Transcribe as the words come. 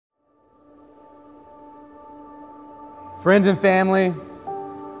Friends and family,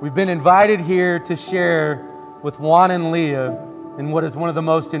 we've been invited here to share with Juan and Leah in what is one of the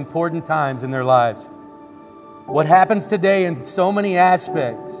most important times in their lives. What happens today in so many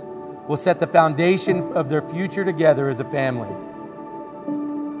aspects will set the foundation of their future together as a family.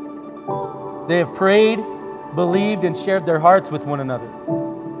 They have prayed, believed, and shared their hearts with one another.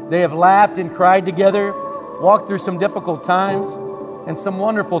 They have laughed and cried together, walked through some difficult times and some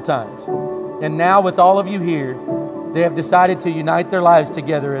wonderful times. And now, with all of you here, they have decided to unite their lives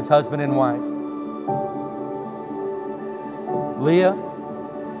together as husband and wife. Leah,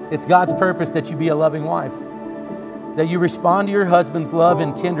 it's God's purpose that you be a loving wife, that you respond to your husband's love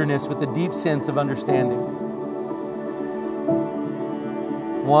and tenderness with a deep sense of understanding.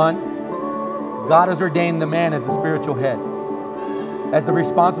 Juan, God has ordained the man as the spiritual head, as the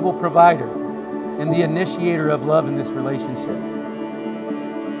responsible provider and the initiator of love in this relationship.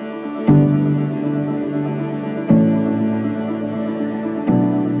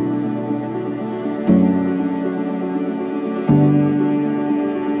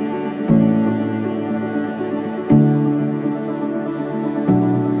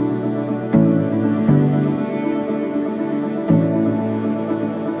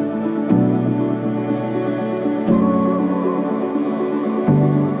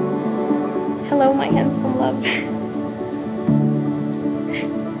 Hello, my handsome love.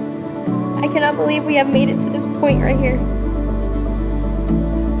 I cannot believe we have made it to this point right here.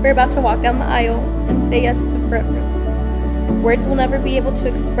 We're about to walk down the aisle and say yes to forever. Words will never be able to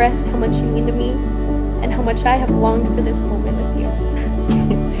express how much you mean to me and how much I have longed for this moment with you.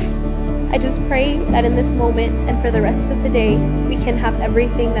 I just pray that in this moment and for the rest of the day, we can have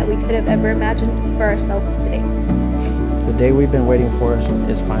everything that we could have ever imagined for ourselves today. The day we've been waiting for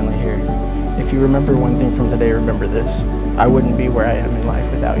is finally here. If you remember one thing from today, remember this. I wouldn't be where I am in life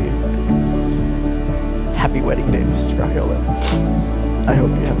without you. Happy wedding day, Mrs. Rahiola. I hope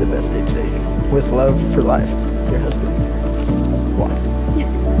you have the best day today. With love for life, your husband, Juan.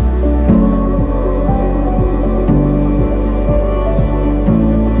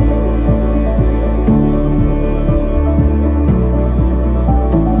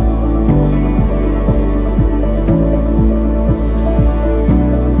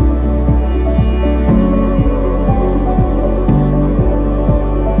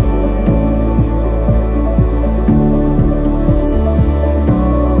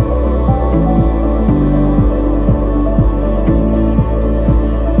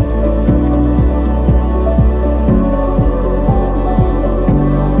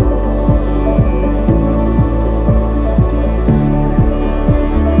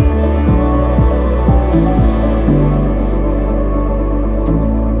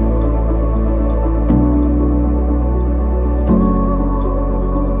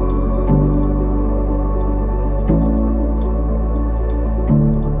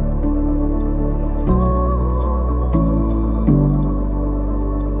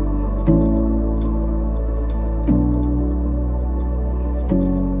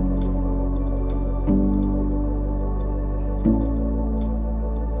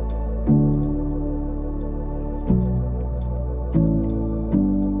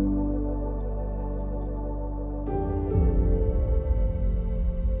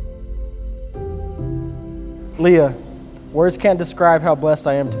 Leah, words can't describe how blessed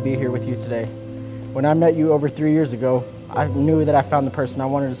I am to be here with you today. When I met you over 3 years ago, I knew that I found the person I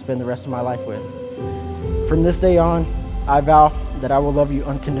wanted to spend the rest of my life with. From this day on, I vow that I will love you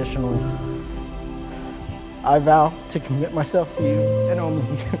unconditionally. I vow to commit myself to you and only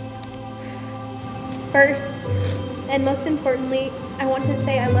you. First, and most importantly, I want to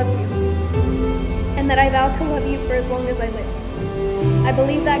say I love you, and that I vow to love you for as long as I live. I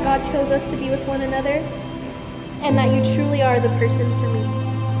believe that God chose us to be with one another, and that you truly are the person for me.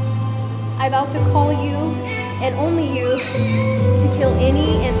 I vow to call you, and only you, to kill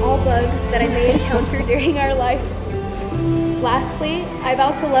any and all bugs that I may encounter during our life. Lastly, I vow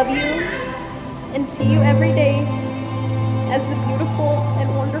to love you and see you every day as the beautiful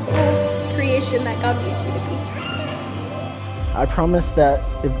and wonderful creation that God made you to be. I promise that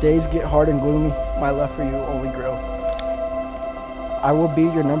if days get hard and gloomy, my love for you will only grow. I will be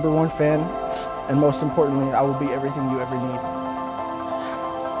your #1 fan, and most importantly, I will be everything you ever need.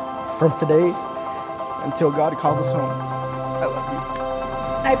 From today until God calls us home, I love you.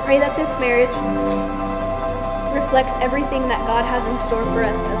 I pray that this marriage reflects everything that God has in store for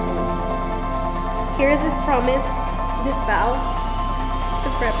us as one. Here is this promise, this vow, to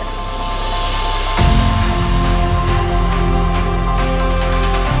forever.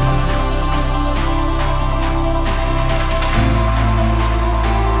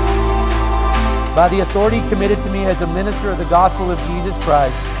 By the authority committed to me as a minister of the gospel of Jesus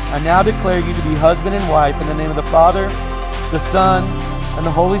Christ, I now declare you to be husband and wife in the name of the Father, the Son, and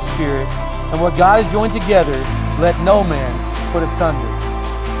the Holy Spirit. And what God has joined together, let no man put asunder.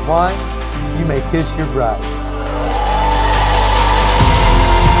 Juan, you may kiss your bride.